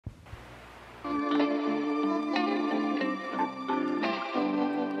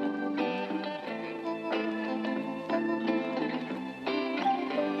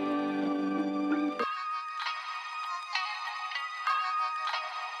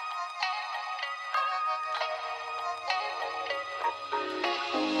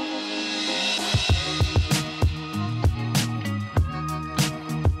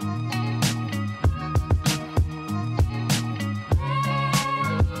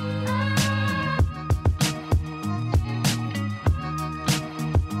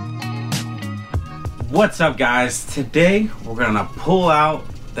What's up, guys? Today we're gonna pull out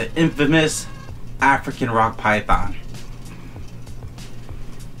the infamous African rock python.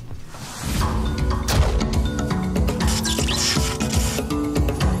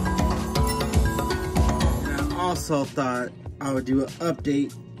 And I also thought I would do an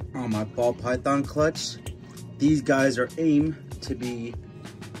update on my ball python clutch. These guys are aimed to be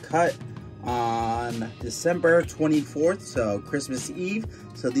cut on December 24th, so Christmas Eve.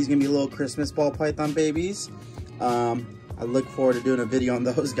 So these are gonna be little Christmas ball python babies. I look forward to doing a video on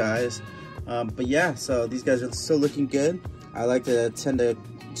those guys. But yeah, so these guys are still looking good. I like to tend to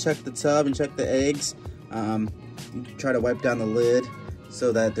check the tub and check the eggs. Try to wipe down the lid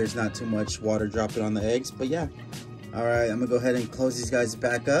so that there's not too much water dropping on the eggs. But yeah, all right, I'm gonna go ahead and close these guys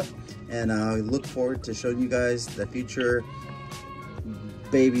back up, and I look forward to showing you guys the future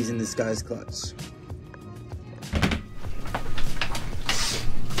babies in this guy's clutch.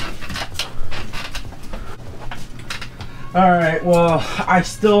 Alright, well, I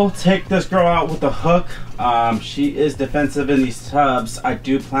still take this girl out with the hook. She is defensive in these tubs. I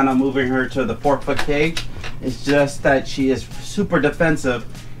do plan on moving her to the 4-foot cage. It's just that she is super defensive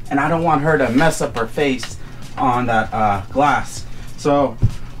and I don't want her to mess up her face on that glass. So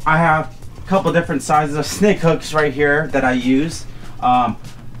I have a couple different sizes of snake hooks right here that I use.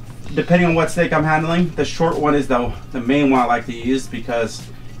 Depending on what snake I'm handling, the short one is the main one I like to use because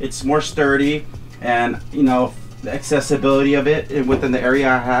it's more sturdy, and you know, the accessibility of it within the area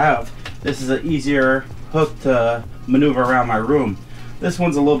I have. This is an easier hook to maneuver around my room. This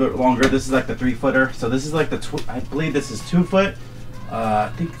one's a little bit longer. This is like the 3-footer. So this is like the, I believe this is 2 foot. I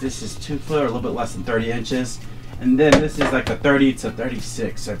think this is 2 foot or a little bit less than 30 inches. And then this is like the 30 to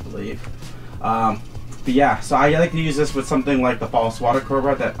 36, I believe. But yeah, so I like to use this with something like the false water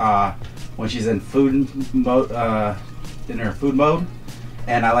cobra that when she's in food mode, in her food mode.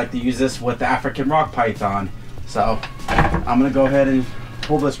 And I like to use this with the African rock python. So I'm gonna go ahead and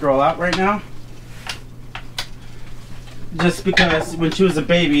pull this girl out right now. Just because when she was a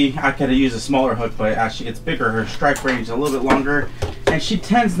baby, I could have used a smaller hook, but as she gets bigger, her strike range is a little bit longer. And she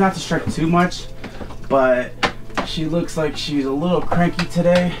tends not to strike too much, but she looks like she's a little cranky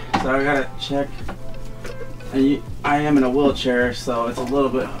today. So I gotta check. And I am in a wheelchair, so it's a little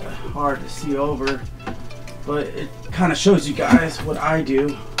bit hard to see over. But it kind of shows you guys what I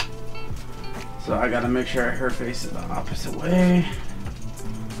do. So I gotta make sure her face is the opposite way.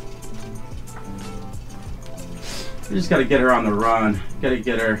 You just gotta get her on the run. Gotta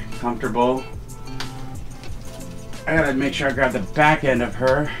get her comfortable. I gotta make sure I grab the back end of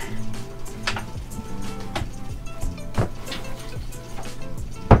her.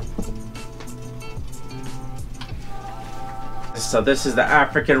 So this is the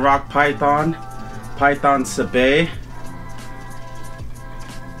African rock python, Python sabae.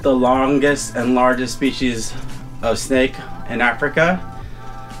 The longest and largest species of snake in Africa,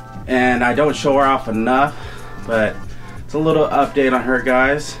 and I don't show her off enough, but it's a little update on her,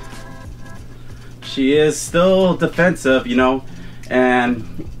 guys. She is still defensive, you know,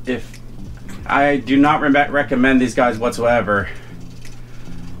 and if I do not recommend these guys whatsoever.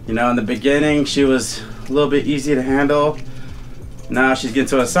 You know, in the beginning she was a little bit easy to handle. Now she's getting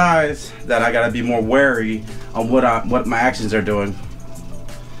to a size that I gotta be more wary on what my actions are doing.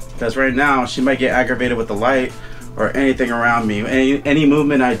 Because right now she might get aggravated with the light or anything around me. Any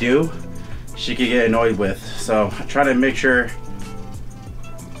movement I do, she could get annoyed with. So I try to make sure,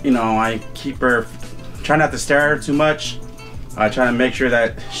 you know, I keep her, try not to stare at her too much. I try to make sure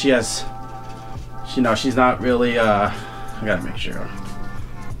that she has, you know, she's not really, I gotta make sure.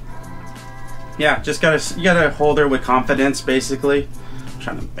 Yeah, just you gotta hold her with confidence, basically. I'm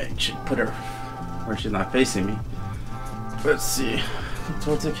trying to make sure, put her where she's not facing me. Let's see.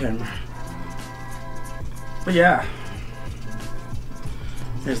 Towards the camera. But yeah,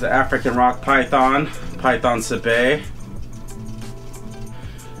 here's the African rock python, Python sabae.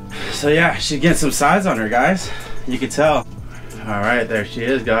 So yeah, she's getting some size on her, guys. You can tell. All right, there she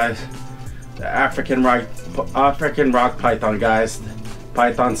is, guys. The African rock python, guys.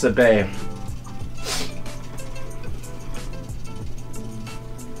 Python sabae.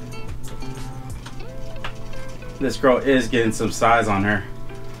 This girl is getting some size on her.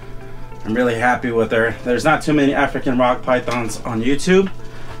 I'm really happy with her. There's not too many African rock pythons on YouTube,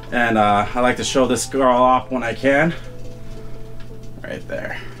 and I like to show this girl off when I can. Right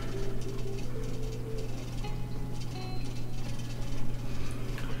there.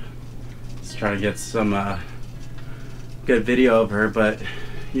 trying to get some good video of her, but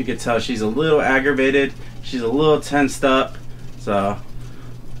you can tell she's a little aggravated. She's a little tensed up. So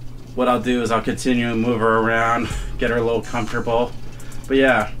what I'll do is I'll continue to move her around, get her a little comfortable. But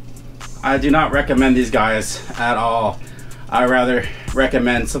yeah, I do not recommend these guys at all. I rather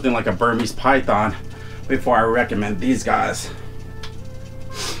recommend something like a Burmese python before I recommend these guys.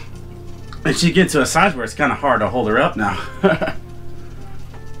 And she gets to a size where it's kind of hard to hold her up now.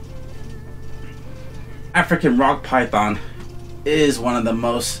 African rock python is one of the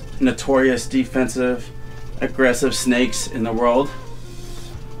most notorious defensive, aggressive snakes in the world.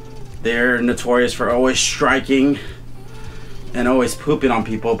 They're notorious for always striking and always pooping on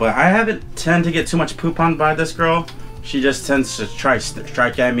people, but I haven't tend to get too much poop on by this girl. She just tends to try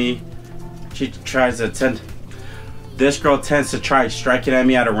strike at me. This girl tends to try striking at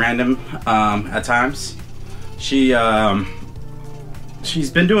me at a random at times. She's been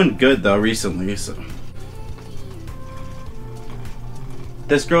doing good though recently. So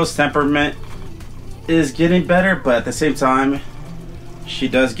this girl's temperament is getting better, but at the same time, she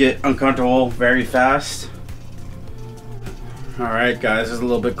does get uncomfortable very fast. All right, guys, there's a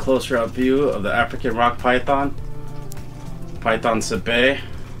little bit closer up view of the African rock python, Python Sabay.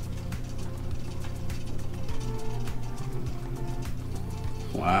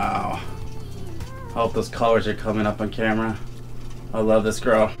 Wow. I hope those colors are coming up on camera. I love this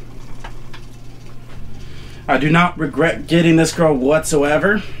girl. I do not regret getting this girl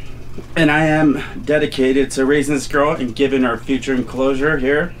whatsoever, and I am dedicated to raising this girl and giving her future enclosure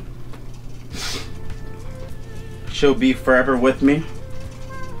here. She'll be forever with me.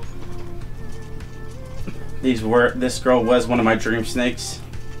 This girl was one of my dream snakes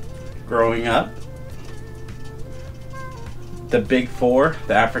growing up. The big four,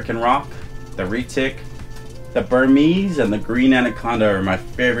 the African rock, the retic, the Burmese, and the green anaconda are my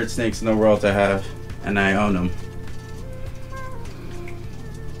favorite snakes in the world to have, and I own them.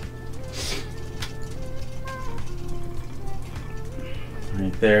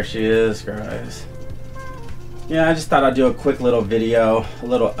 Right there she is, guys. Yeah, I just thought I'd do a quick little video, a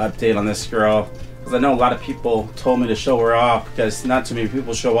little update on this girl, because I know a lot of people told me to show her off, because not too many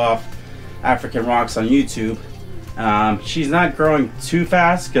people show off African rocks on YouTube. She's not growing too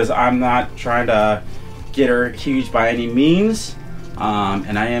fast because I'm not trying to get her huge by any means,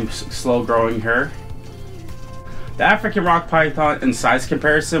 and I am slow growing her. The African rock python in size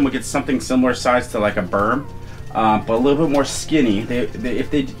comparison would get something similar size to like a Burm, but a little bit more skinny.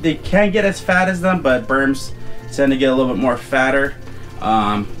 They can get as fat as them, but Burms tend to get a little bit more fatter,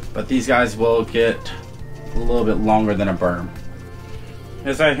 but these guys will get a little bit longer than a Burm.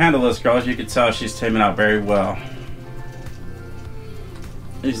 As I handle this girl, as you can tell, she's taming out very well.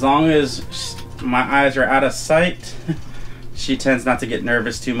 As long as my eyes are out of sight, she tends not to get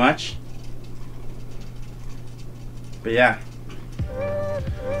nervous too much. But yeah,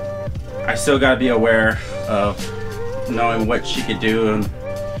 I still gotta be aware of knowing what she could do. And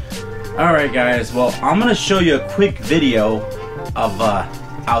alright guys, well, I'm gonna show you a quick video of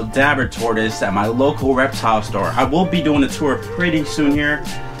Aldabra Tortoise at my local reptile store. I will be doing a tour pretty soon here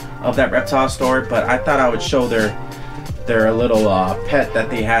of that reptile store, but I thought I would show their little pet that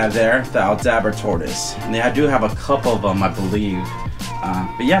they have there, the Aldabra Tortoise. And they do have a couple of them, I believe.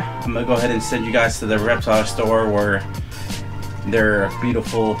 But yeah, I'm gonna go ahead and send you guys to the reptile store where their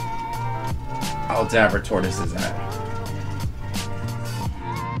beautiful Aldabra Tortoise is at.